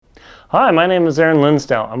Hi, my name is Aaron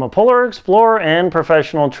Linsdell. I'm a polar explorer and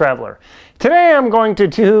professional traveler. Today I'm going to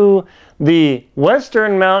do the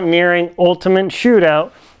Western Mountaineering Ultimate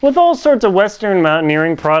Shootout with all sorts of Western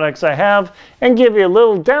Mountaineering products I have and give you a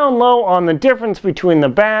little down low on the difference between the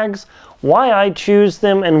bags, why I choose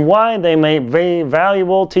them, and why they may be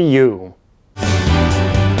valuable to you.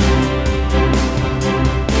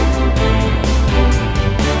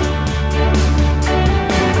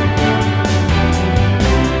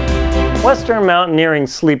 Western Mountaineering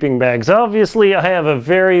sleeping bags. Obviously, I have a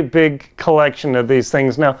very big collection of these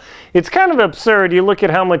things. Now, it's kind of absurd. You look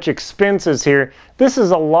at how much expense is here. This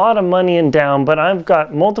is a lot of money and down, but I've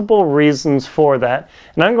got multiple reasons for that.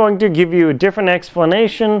 And I'm going to give you a different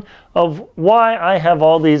explanation of why I have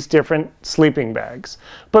all these different sleeping bags.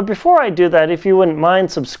 But before I do that, if you wouldn't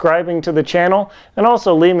mind subscribing to the channel and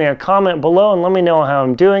also leave me a comment below and let me know how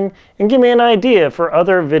I'm doing and give me an idea for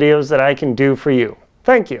other videos that I can do for you.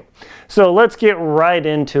 Thank you. So let's get right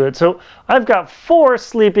into it. So I've got 4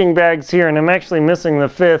 sleeping bags here, and I'm actually missing the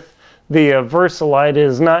 5th. The Versalite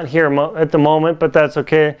is not here at the moment, but that's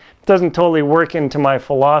okay. It doesn't totally work into my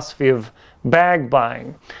philosophy of bag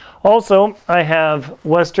buying. Also, I have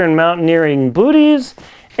Western Mountaineering booties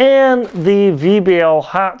and the VBL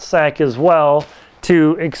hot sack as well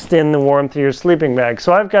to extend the warmth of your sleeping bag.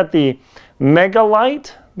 So I've got the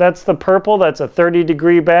Megalite, that's the purple, that's a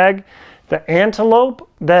 30-degree bag. The Antelope,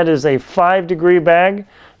 that is a 5-degree bag.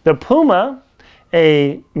 The Puma,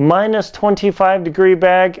 a minus 25-degree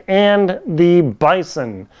bag. And the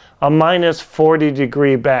Bison, a minus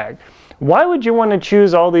 40-degree bag. Why would you want to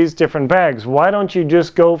choose all these different bags? Why don't you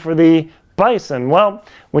just go for the Bison? Well,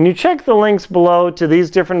 when you check the links below to these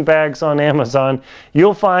different bags on Amazon,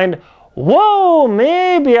 you'll find, whoa,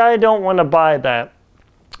 maybe I don't want to buy that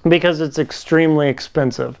because it's extremely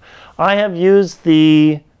expensive. I have used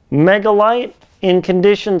the Megalite in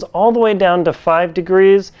conditions all the way down to 5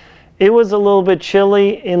 degrees. It was a little bit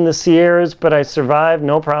chilly in the Sierras, but I survived,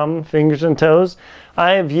 no problem, fingers and toes.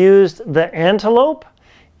 I have used the Antelope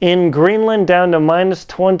in Greenland down to minus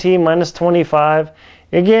 20, minus 25.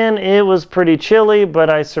 Again, it was pretty chilly, but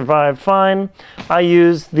I survived fine. I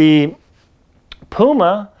used the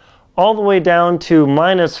Puma all the way down to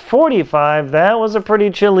minus 45. That was a pretty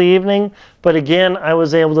chilly evening, but again, I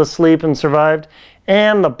was able to sleep and survived.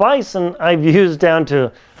 And the Bison I've used down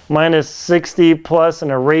to minus 60 plus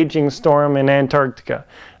in a raging storm in Antarctica.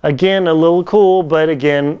 Again, a little cool, but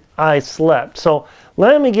again, I slept. So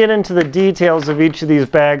let me get into the details of each of these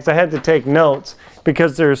bags. I had to take notes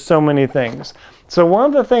because there's so many things. So one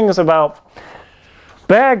of the things about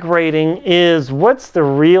bag rating is what's the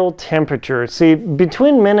real temperature. See,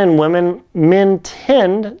 between men and women, men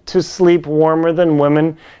tend to sleep warmer than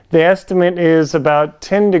women. The estimate is about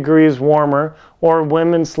 10 degrees warmer, or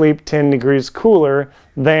women sleep 10 degrees cooler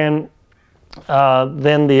than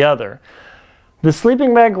the other. The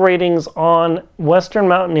sleeping bag ratings on Western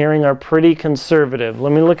Mountaineering are pretty conservative.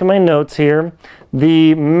 Let me look at my notes here.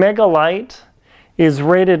 The Megalite is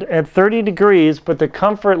rated at 30 degrees, but the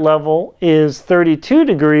comfort level is 32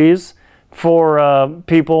 degrees for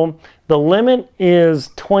people. The limit is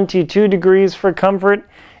 22 degrees for comfort,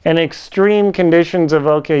 and extreme conditions of,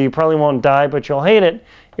 okay, you probably won't die, but you'll hate it,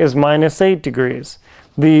 is minus 8 degrees.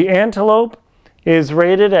 The Antelope is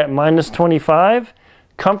rated at minus 25,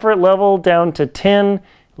 comfort level down to 10,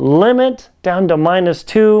 limit down to minus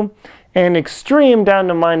 2, and extreme down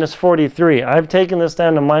to minus 43. I've taken this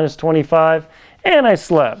down to minus 25, and I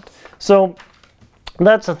slept. So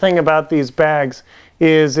that's the thing about these bags,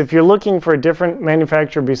 is if you're looking for a different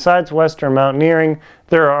manufacturer besides Western Mountaineering,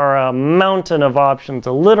 there are a mountain of options,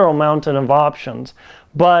 a literal mountain of options.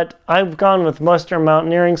 But I've gone with Western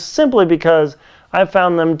Mountaineering simply because I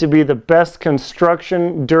found them to be the best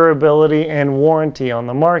construction, durability, and warranty on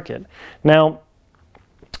the market. Now,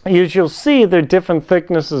 as you'll see, there are different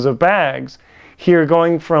thicknesses of bags. Here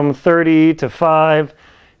going from 30 to 5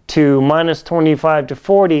 to minus 25 to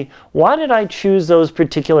 40. Why did I choose those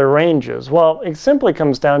particular ranges? Well, it simply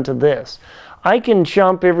comes down to this. I can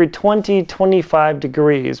jump every 20, 25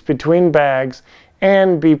 degrees between bags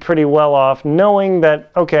and be pretty well off knowing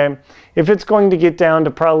that, okay, if it's going to get down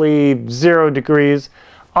to probably 0 degrees,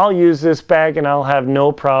 I'll use this bag and I'll have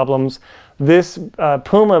no problems. This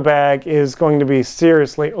Puma bag is going to be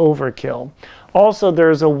seriously overkill. Also,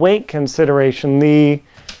 there's a weight consideration.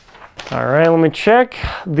 All right, let me check.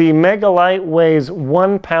 The Megalite weighs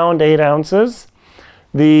 1 pound 8 ounces.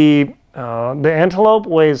 The Antelope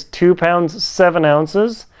weighs 2 pounds 7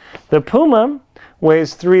 ounces. The Puma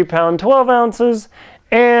weighs 3 pounds 12 ounces,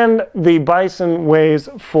 and the Bison weighs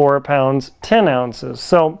 4 pounds 10 ounces.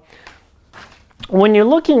 So when you're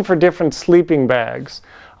looking for different sleeping bags,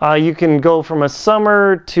 You can go from a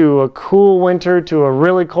summer to a cool winter to a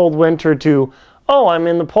really cold winter to, oh, I'm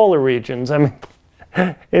in the polar regions. I mean,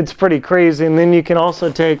 it's pretty crazy. And then you can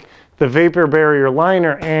also take the vapor barrier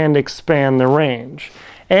liner and expand the range.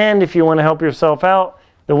 And if you want to help yourself out,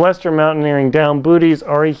 the Western Mountaineering down booties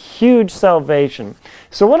are a huge salvation.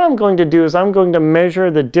 So what I'm going to do is I'm going to measure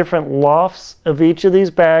the different lofts of each of these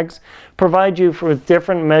bags, provide you with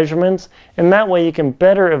different measurements, and that way you can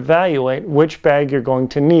better evaluate which bag you're going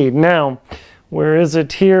to need. Now, where is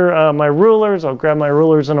it here? My rulers. I'll grab my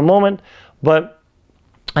rulers in a moment, but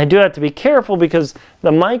I do have to be careful because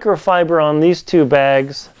the microfiber on these two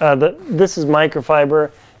bags, this is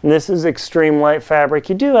microfiber and this is extreme light fabric.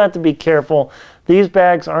 You do have to be careful. These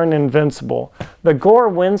bags aren't invincible. The Gore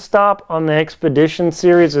Windstop on the Expedition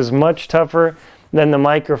series is much tougher than the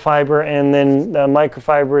microfiber, and then the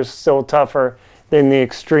microfiber is still tougher than the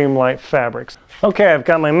extreme light fabrics. Okay, I've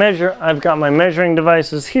got my measuring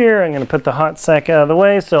devices here. I'm going to put the hot sack out of the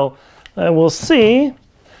way so we'll see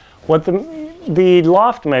what the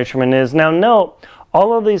loft measurement is. Now note,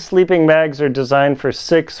 all of these sleeping bags are designed for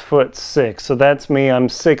 6'6", so that's me. I'm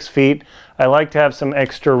 6 feet. I like to have some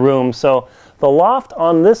extra room. So the loft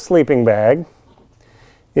on this sleeping bag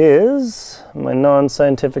is, my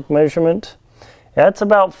non-scientific measurement, that's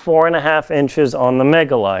about 4.5 inches on the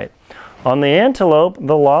Megalite. On the Antelope,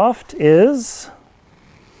 the loft is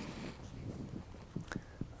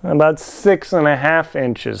about 6.5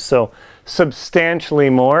 inches, so substantially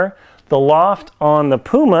more. The loft on the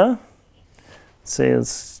Puma,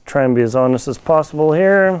 let's try and be as honest as possible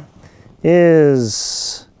here,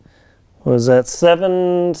 is, what was that,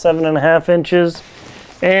 7.5 inches.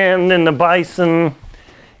 And then the Bison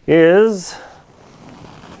is,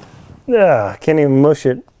 I can't even mush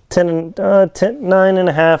it,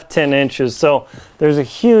 9.5, 10 inches. So there's a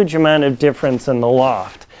huge amount of difference in the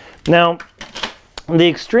loft. Now, the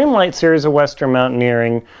Extreme Light series of Western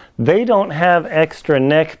Mountaineering, they don't have extra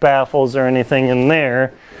neck baffles or anything in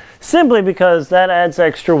there, simply because that adds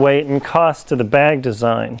extra weight and cost to the bag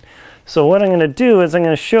design. So what I'm going to do is I'm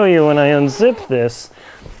going to show you when I unzip this,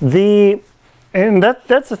 and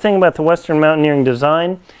that's the thing about the Western Mountaineering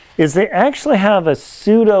design, is they actually have a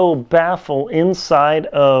pseudo baffle inside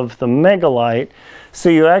of the Megalite, so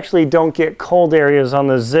you actually don't get cold areas on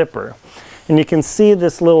the zipper. And you can see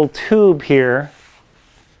this little tube here.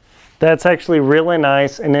 That's actually really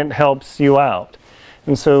nice, and it helps you out.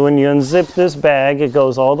 And so when you unzip this bag, it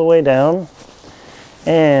goes all the way down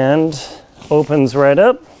and opens right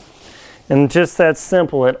up. And just that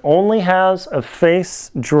simple. It only has a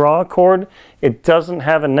face draw cord. It doesn't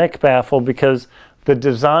have a neck baffle because the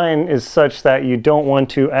design is such that you don't want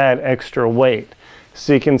to add extra weight.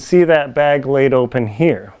 So you can see that bag laid open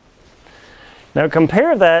here. Now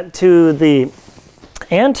compare that to the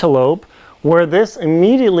Antelope, where this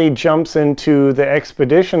immediately jumps into the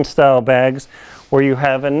Expedition style bags where you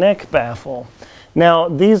have a neck baffle. Now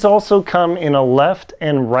these also come in a left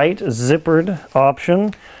and right zippered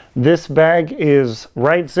option. This bag is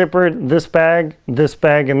right zippered, this bag,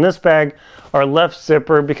 and this bag are left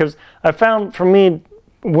zipper, because I found, for me,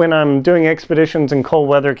 when I'm doing expeditions and cold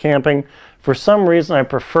weather camping, for some reason I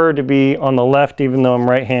prefer to be on the left even though I'm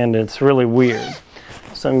right-handed. It's really weird.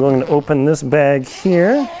 So I'm going to open this bag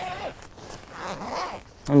here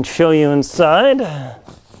and show you inside.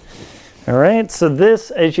 All right, so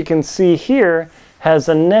this, as you can see here, has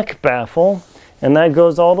a neck baffle, and that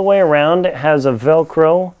goes all the way around. It has a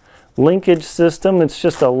Velcro linkage system. It's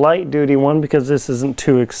just a light duty one because this isn't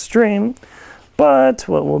too extreme. But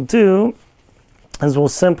what we'll do is we'll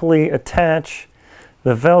simply attach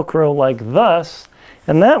the Velcro like thus,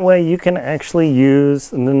 and that way you can actually use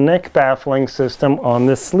the neck baffling system on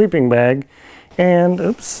this sleeping bag. And,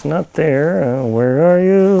 oops, not there. Where are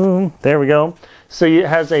you? There we go. So it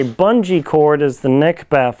has a bungee cord as the neck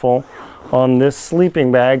baffle on this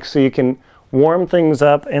sleeping bag, so you can warm things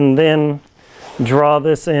up and then draw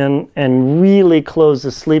this in and really close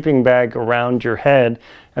the sleeping bag around your head,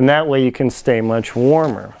 and that way you can stay much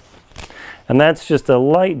warmer. And that's just a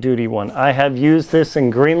light duty one. I have used this in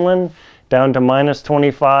Greenland down to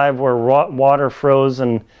 -25 where water froze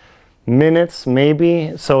in minutes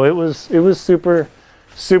maybe. So it was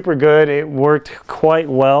super good. It worked quite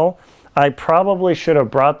well. I probably should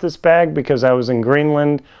have brought this bag because I was in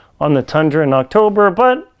Greenland on the tundra in October,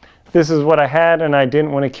 but this is what I had and I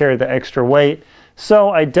didn't want to carry the extra weight. So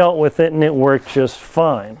I dealt with it and it worked just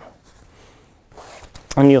fine.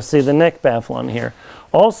 And you'll see the neck baffle on here.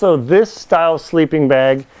 Also, this style sleeping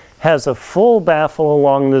bag has a full baffle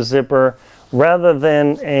along the zipper rather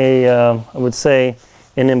than a, I would say,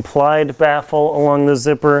 an implied baffle along the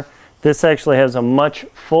zipper. This actually has a much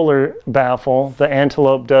fuller baffle, the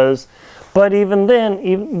Antelope does. But even then,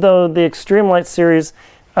 even though the Extreme Light series,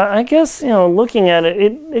 I guess, looking at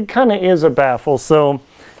it, it kind of is a baffle. So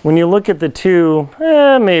when you look at the two,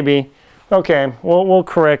 maybe. Okay, we'll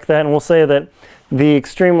correct that and we'll say that the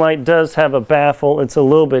Extreme Light does have a baffle. It's a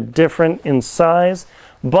little bit different in size,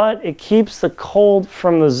 but it keeps the cold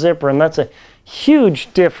from the zipper, and that's a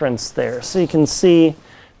huge difference there. So you can see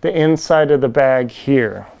the inside of the bag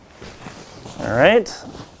here. All right,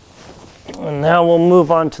 and now we'll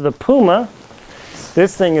move on to the Puma.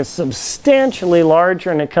 This thing is substantially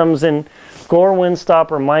larger, and it comes in Gore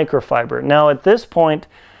Windstopper microfiber. Now at this point,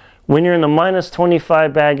 when you're in the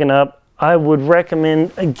 -25 bag and up, I would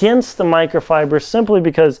recommend against the microfiber simply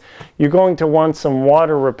because you're going to want some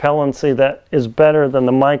water repellency that is better than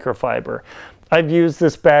the microfiber. I've used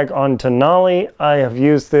this bag on Denali. I have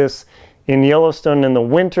used this in Yellowstone in the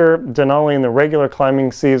winter, Denali in the regular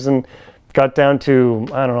climbing season. Got down to,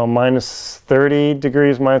 I don't know, -30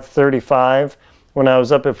 degrees, -35 when I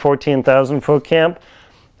was up at 14,000 foot camp.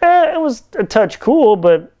 It was a touch cool,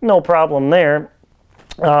 but no problem there.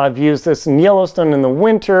 I've used this in Yellowstone in the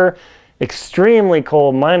winter, extremely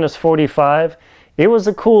cold, -45. It was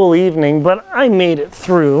a cool evening, but I made it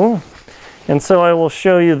through. And so I will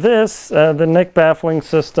show you this. The neck baffling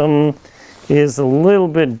system is a little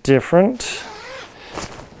bit different.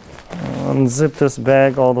 Unzip this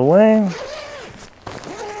bag all the way.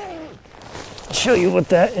 Show you what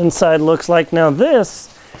that inside looks like. Now this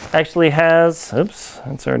actually has, oops,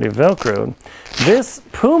 it's already Velcroed. This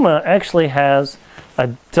Puma actually has a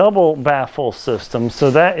double baffle system, so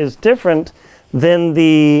that is different than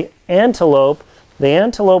the Antelope. The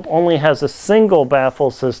Antelope only has a single baffle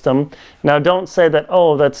system. Now don't say that,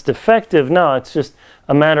 oh, that's defective. No, it's just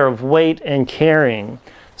a matter of weight and carrying.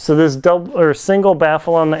 So this double or single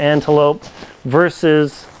baffle on the Antelope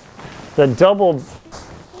versus the double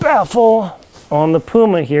baffle on the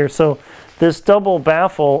Puma here. So this double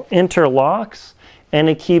baffle interlocks and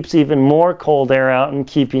it keeps even more cold air out and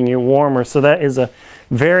keeping you warmer. So that is a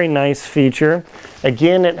very nice feature.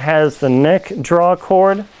 Again, it has the neck draw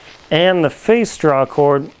cord and the face draw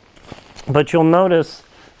cord, but you'll notice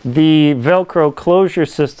the Velcro closure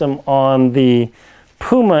system on the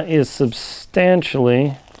Puma is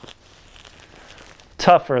substantially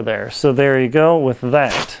tougher there. So there you go with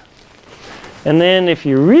that. And then if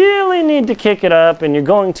you really need to kick it up and you're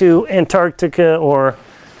going to Antarctica or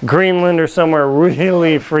Greenland or somewhere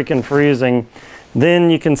really freaking freezing, then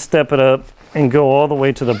you can step it up and go all the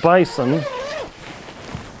way to the Bison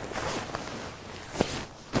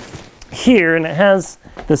here, and it has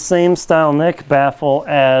the same style neck baffle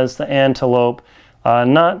as the Antelope.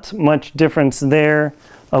 Not much difference there.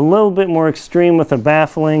 A little bit more extreme with the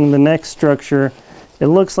baffling. The neck structure, it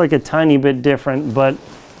looks like a tiny bit different, but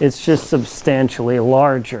it's just substantially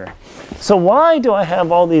larger. So why do I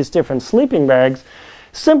have all these different sleeping bags?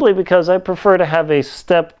 Simply because I prefer to have a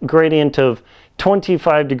step gradient of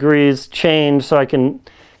 25 degrees change so I can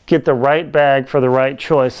get the right bag for the right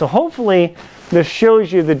choice. So hopefully this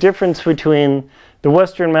shows you the difference between the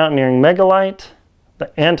Western Mountaineering Megalite,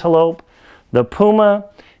 the Antelope, the Puma,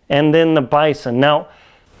 and then the Bison. Now,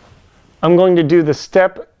 I'm going to do the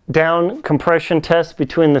step down compression test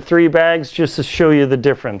between the three bags just to show you the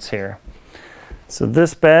difference here. So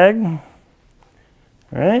this bag,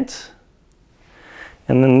 right?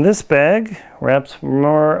 And then this bag wraps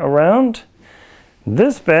more around.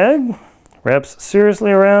 This bag wraps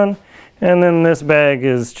seriously around. And then this bag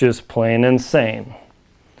is just plain insane.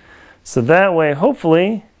 So that way,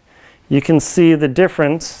 hopefully, you can see the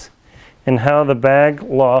difference in how the bag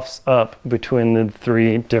lofts up between the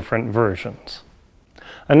three different versions.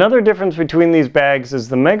 Another difference between these bags is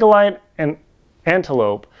the Megalite and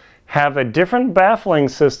Antelope have a different baffling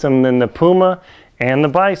system than the Puma and the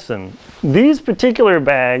Bison. These particular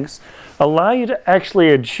bags allow you to actually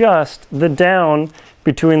adjust the down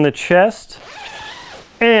between the chest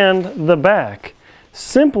and the back.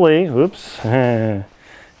 Simply, oops, I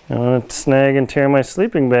don't want to snag and tear my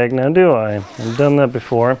sleeping bag now, do I? I've done that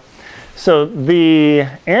before. So the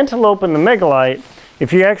Antelope and the Megalite,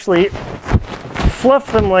 if you actually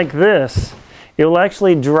fluff them like this, it will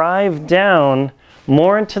actually drive down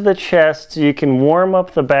more into the chest so you can warm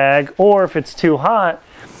up the bag, or if it's too hot,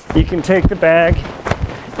 you can take the bag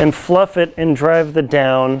and fluff it and drive the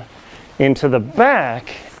down into the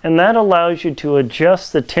back, and that allows you to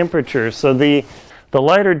adjust the temperature. So the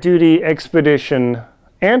lighter duty Expedition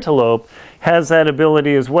Antelope has that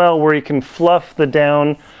ability as well, where you can fluff the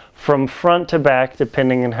down from front to back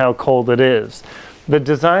depending on how cold it is. The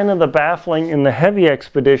design of the baffling in the Heavy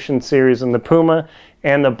Expedition series and the Puma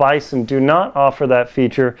and the Bison do not offer that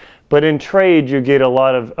feature, but in trade you get a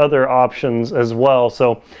lot of other options as well.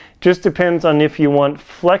 So just depends on if you want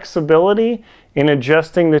flexibility in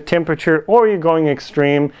adjusting the temperature, or you're going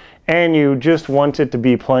extreme and you just want it to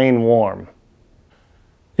be plain warm.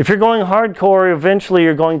 If you're going hardcore, eventually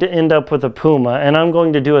you're going to end up with a Puma, and I'm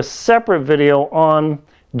going to do a separate video on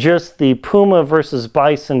just the Puma versus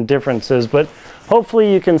Bison differences, but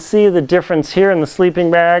hopefully you can see the difference here in the sleeping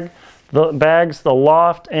bag, the bags, the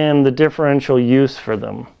loft, and the differential use for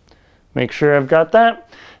them. Make sure I've got that.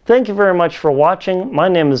 Thank you very much for watching. My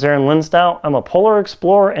name is Aaron Linsdau. I'm a polar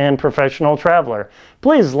explorer and professional traveler.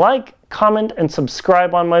 Please like, comment, and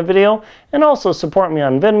subscribe on my video, and also support me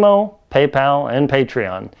on Venmo, PayPal, and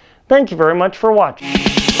Patreon. Thank you very much for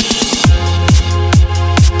watching.